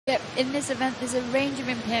Yep, in this event, there's a range of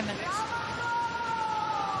impairments.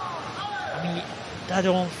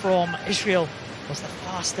 DADAON from Israel was the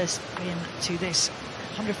fastest into this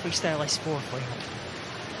 100 freestyle S4 final.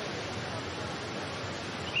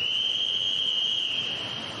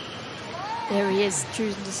 There he is,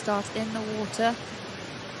 choosing to start in the water.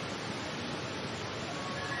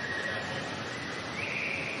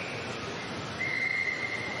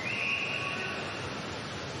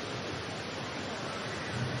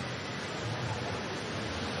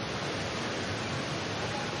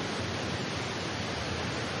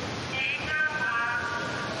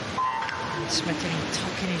 SMETANINE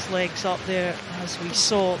tucking his legs up there, as we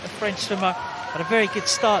saw the French swimmer had a very good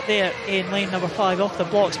start there in lane number 5 off the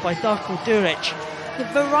blocks by Darko Duric. The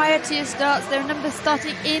variety of starts, there are numbers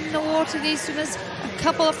starting in the water, these swimmers, a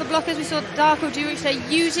couple off the blockers. We saw Darko Duric, they're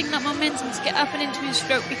using that momentum to get up and into his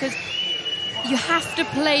stroke, because you have to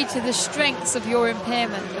play to the strengths of your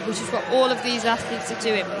impairment, which is what all of these athletes are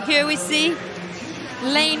doing. Here we see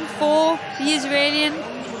lane 4, the Israelian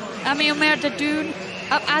Omer DADAON,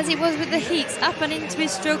 up as he was with the heats, up and into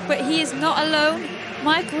his stroke, but he is not alone.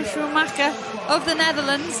 Michael SCHOENMAKER of the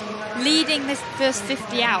Netherlands leading this first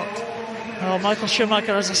 50 out. Well, Michael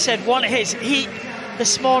SCHOENMAKER, as I said, won his heat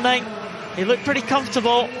this morning. He looked pretty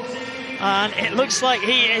comfortable, and it looks like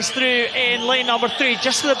he is through in lane number 3,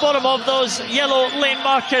 just to the bottom of those yellow lane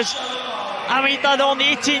markers. DADAON, the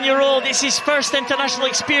 18-year-old, it's his first international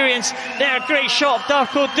experience. There, great shot,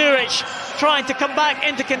 Darko Duric trying to come back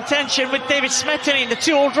into contention with David SMETANINE, the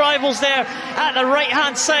two old rivals there at the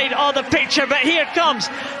right-hand side of the picture. But here comes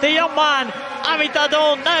the young man,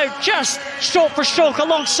 DADAON, now just stroke for stroke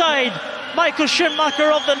alongside Michael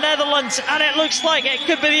SCHOENMAKER of the Netherlands, and it looks like it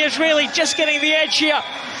could be the Israeli just getting the edge here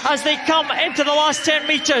as they come into the last 10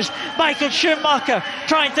 metres. Michael SCHOENMAKER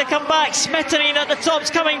trying to come back. SMETANINE at the top's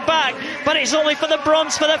coming back, but it's only for the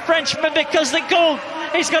bronze for the Frenchman, because the gold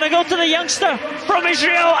is going to go to the youngster from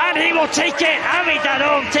Israel, and he will take it.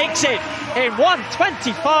 DADAON takes it in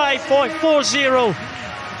 1:25.40.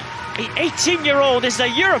 The 18-year-old is the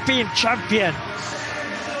European champion.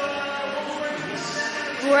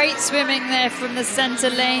 Great swimming there from the centre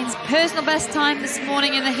lanes. Personal best time this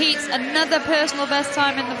morning in the heats, another personal best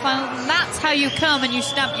time in the final. And that's how you come and you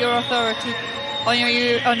stamp your authority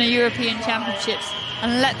on the European Championships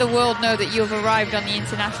and let the world know that you've arrived on the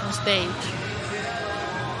international stage.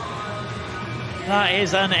 That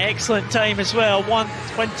is an excellent time as well,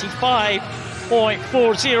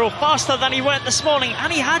 1:25.40, faster than he went this morning,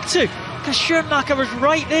 and he had to, because SCHOENMAKER was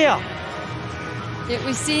right there. Yeah,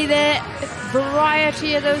 we see there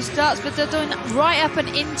variety of those starts, but they're doing right up and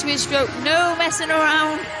into his stroke. No messing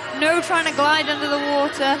around, no trying to glide under the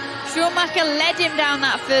water. SCHOENMAKER led him down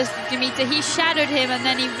that first 50 metre. He shadowed him, and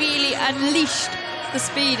then he really unleashed the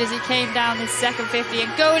speed as he came down his second 50.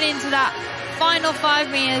 And going into that final 5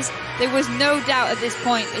 metres, there was no doubt at this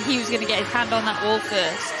point that he was going to get his hand on that wall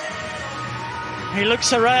first. He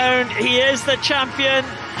looks around, he is the champion,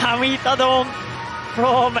 DADAON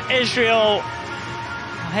from Israel.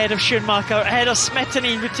 Ahead of SCHOENMAKER, ahead of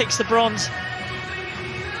SMETANINE, who takes the bronze.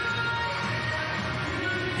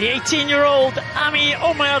 The 18-year-old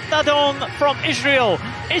Omer DADAON from Israel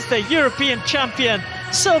is the European champion.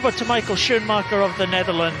 Silver to Michael SCHOENMAKER of the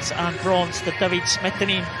Netherlands, and bronze to David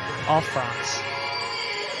SMETANINE of France.